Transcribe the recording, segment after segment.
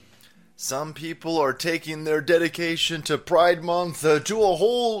Some people are taking their dedication to Pride Month to a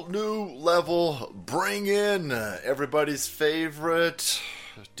whole new level. Bring in everybody's favorite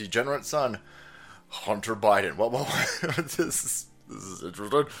degenerate son, Hunter Biden. Well, this is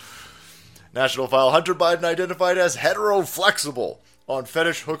interesting. National file: Hunter Biden identified as heteroflexible on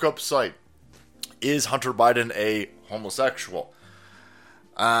fetish hookup site. Is Hunter Biden a homosexual?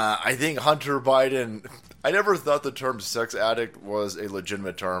 I think Hunter Biden... I never thought the term sex addict was a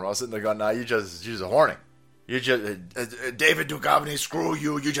legitimate term. I was sitting there going, nah, you're just horny. You just... David Duchovny, screw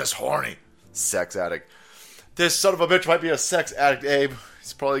you, you're just horny. Sex addict. This son of a bitch might be a sex addict, Abe.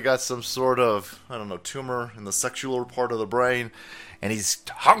 He's probably got some sort of, I don't know, tumor in the sexual part of the brain. And he's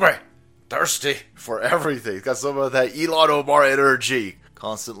hungry, thirsty for everything. He's got some of that Elon Omar energy.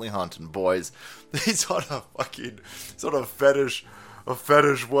 Constantly hunting, boys. He's on a fetish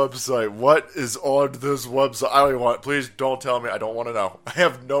website. What is on this website? I don't even want. Please don't tell me. I don't want to know. I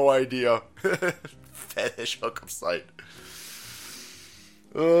have no idea. Fetish hookup site.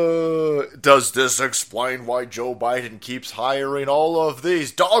 Does this explain why Joe Biden keeps hiring all of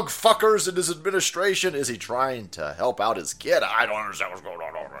these dog fuckers in his administration? Is he trying to help out his kid? I don't understand what's going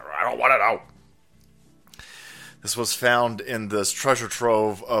on over there. I don't want to know. This was found in this treasure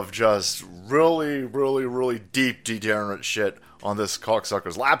trove of just really, really, really deep degenerate shit on this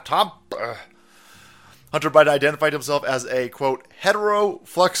cocksucker's laptop. Hunter Biden identified himself as a, quote,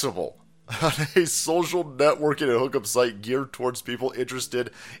 heteroflexible on a social networking and hookup site geared towards people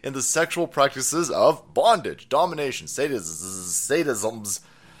interested in the sexual practices of bondage, domination, sadisms,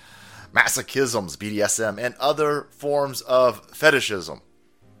 masochisms, BDSM, and other forms of fetishism.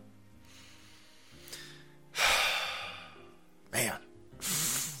 Man,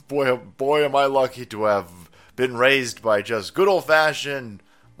 boy, am I lucky to have been raised by just good old-fashioned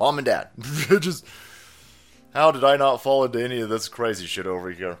mom and dad. Just, how did I not fall into any of this crazy shit over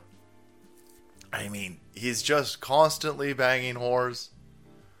here? I mean, he's just constantly banging whores.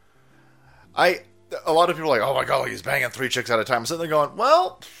 A lot of people are like, oh my god, he's banging 3 chicks at a time. I'm sitting there going,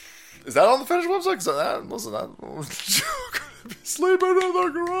 well, is that on the fetish website? Listen, I'm going to be sleeping in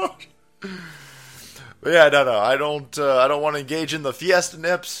the garage. But yeah, no, I don't want to engage in the fiesta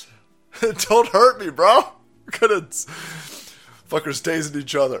nips. Don't hurt me, bro. Fuckers tasing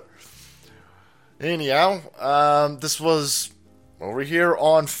each other. Anyhow, this was over here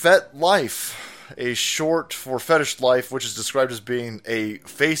on Fet Life, a short for Fetish Life, which is described as being a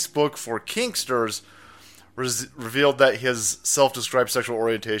Facebook for kinksters, revealed that his self-described sexual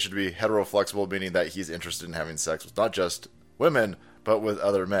orientation to be heteroflexible, meaning that he's interested in having sex with not just women, but with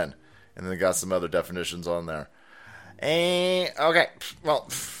other men. And then they got some other definitions on there. Okay, well,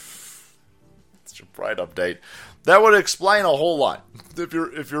 it's your Pride update. That would explain a whole lot. If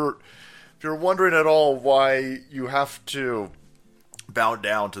you're wondering at all why you have to bow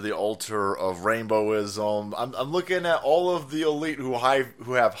down to the altar of rainbowism, I'm looking at all of the elite who have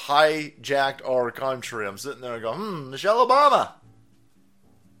hijacked our country. I'm sitting there and go, Michelle Obama.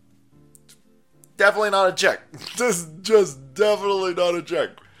 Definitely not a chick. Just definitely not a chick.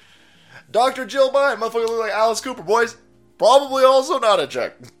 Dr. Jill Biden, motherfucker look like Alice Cooper, boys. Probably also not a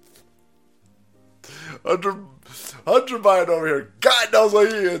chick. Hunter Biden over here, God knows what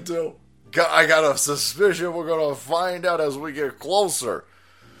he into. I got a suspicion we're going to find out as we get closer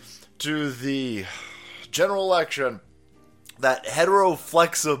to the general election that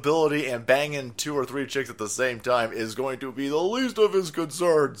heteroflexibility and banging 2 or 3 chicks at the same time is going to be the least of his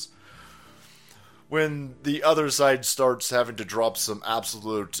concerns. When the other side starts having to drop some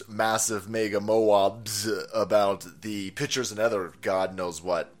absolute massive mega moabs about the pictures and other God knows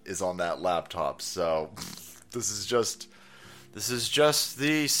what is on that laptop. So this is just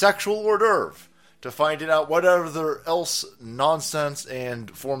the sexual hors d'oeuvre to finding out whatever else nonsense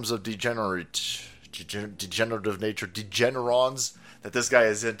and forms of degenerative nature, degenerons that this guy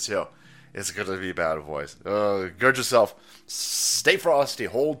is into. It's going to be bad, boys. Guard yourself. Stay frosty.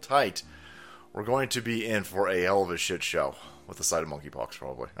 Hold tight. We're going to be in for a hell of a shit show with the side of monkeypox,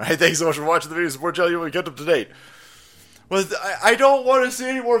 probably. All right, thanks so much for watching the video. Support channel, you will get up to date. I don't want to see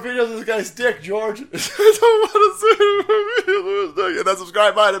any more videos of this guy's dick, George. I don't want to see any more videos of his dick. And then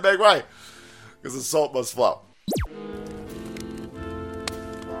subscribe, mind, and make way. Because the salt must flow.